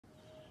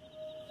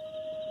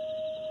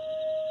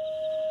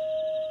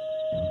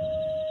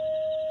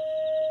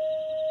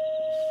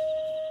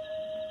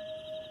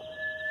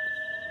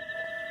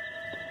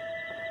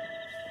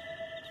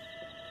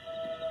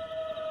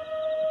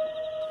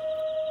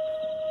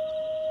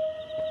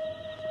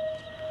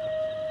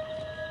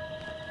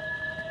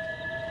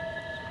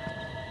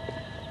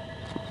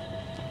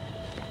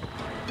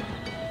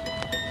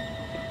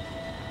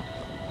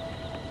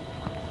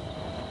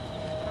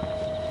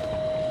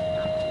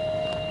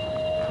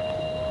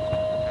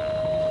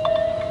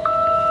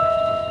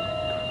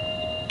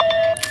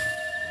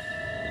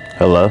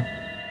Hello?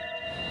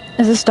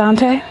 Is this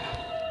Dante?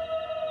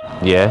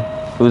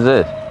 Yeah? Who's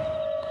this?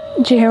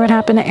 Did you hear what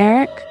happened to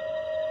Eric?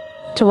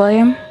 To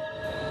William?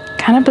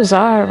 Kind of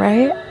bizarre,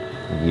 right?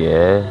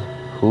 Yeah?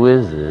 Who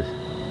is this?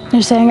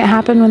 They're saying it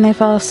happened when they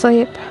fell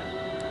asleep.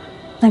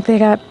 Like they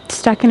got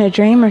stuck in a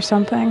dream or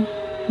something.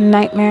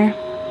 Nightmare.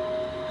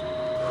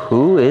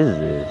 Who is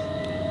this?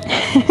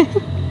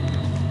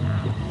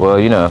 Well,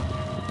 you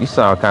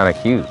sound kind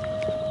of cute.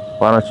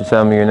 Why don't you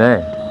tell me your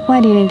name? Why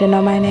do you need to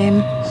know my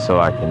name? So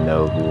I can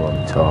know who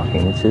I'm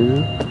talking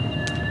to?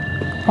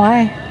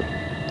 Why?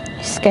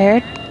 You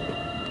scared?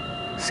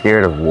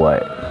 Scared of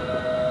what?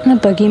 The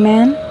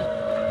boogeyman?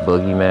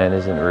 Boogeyman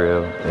isn't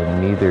real,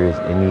 and neither is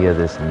any of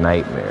this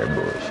nightmare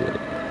bullshit.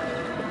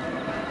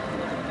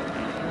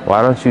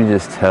 Why don't you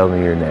just tell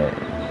me your name?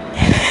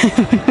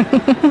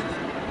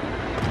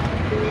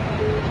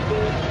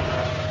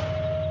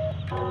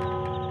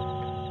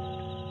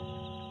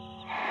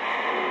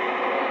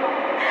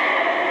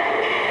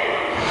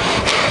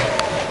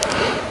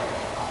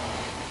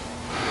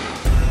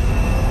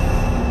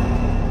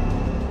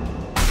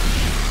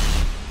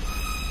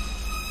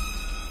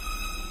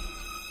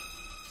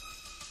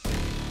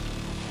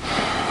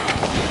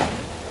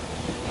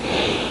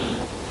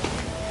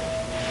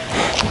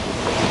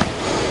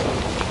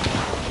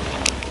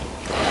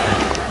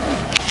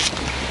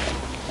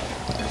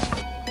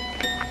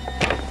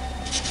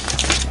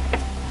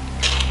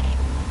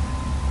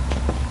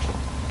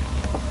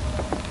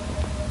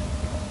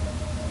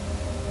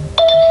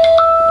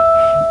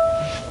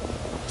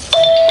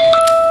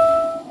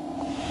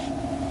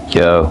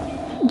 Yo.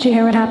 Did you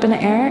hear what happened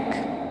to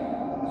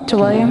Eric? To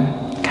William?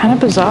 Kind of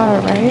bizarre,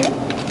 right?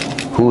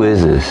 Who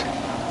is this?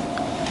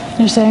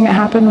 They're saying it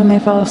happened when they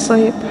fell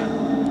asleep.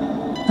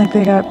 Like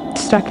they got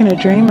stuck in a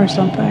dream or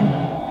something.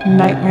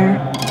 Nightmare.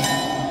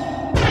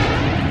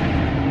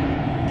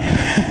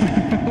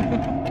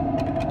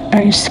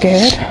 Are you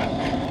scared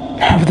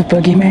of the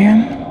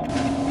boogeyman?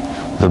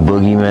 The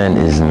boogeyman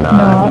is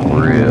not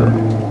real.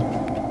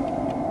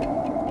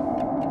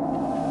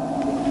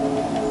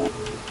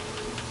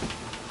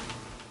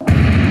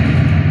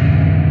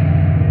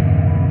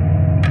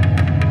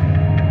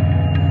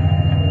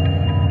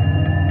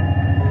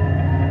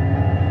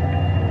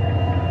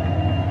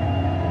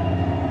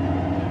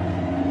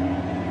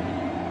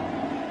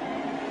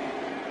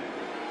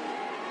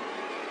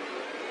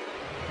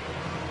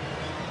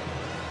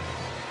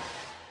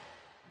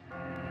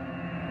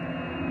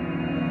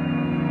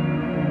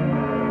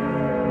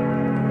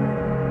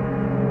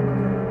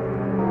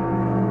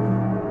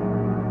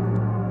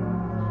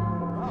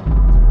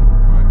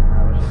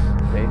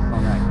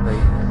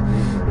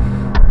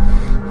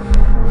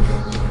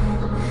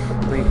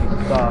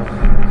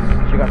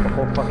 She got the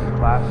whole fucking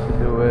class to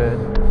do it.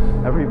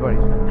 Everybody's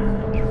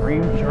been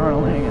dream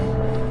journaling and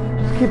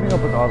just keeping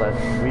up with all that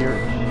weird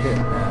shit,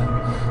 man.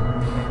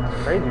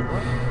 It's crazy, bro.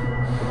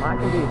 The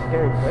mind can be a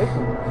scary place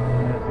sometimes.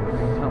 Yeah, it's like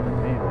you're telling me,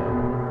 man.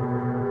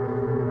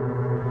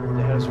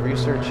 They had us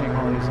researching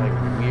all these like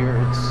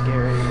weird,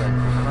 scary, like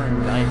recurring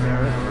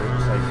nightmares. We were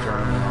just like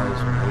journaling all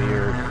this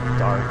weird,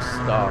 dark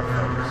stuff.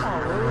 Oh,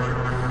 really?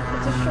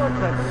 It's a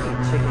shortcut. Don't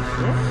eat chicken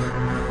shit.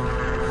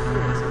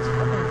 It's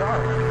fucking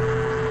dark.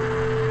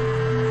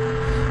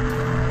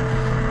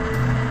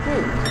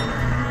 Dude,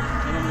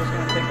 I'm just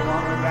gonna take the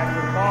long way back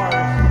to the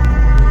bars.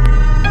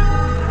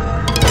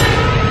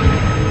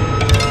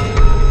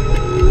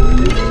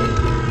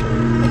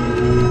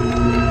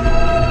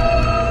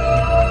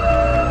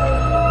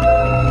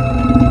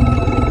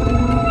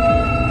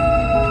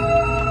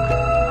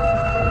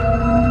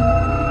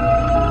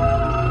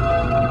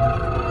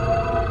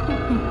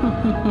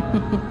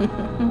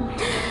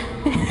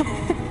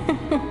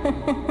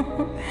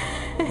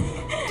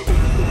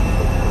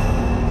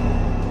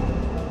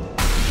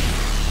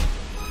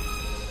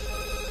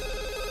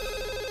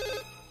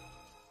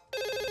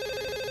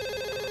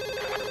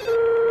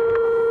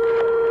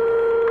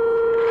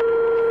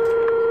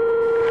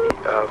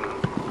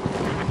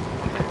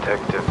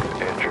 Detective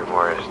Andrew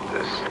Morris,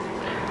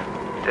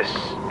 this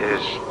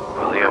is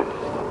William.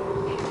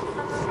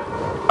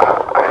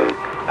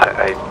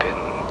 I've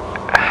been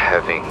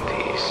having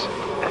these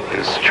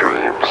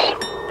dreams.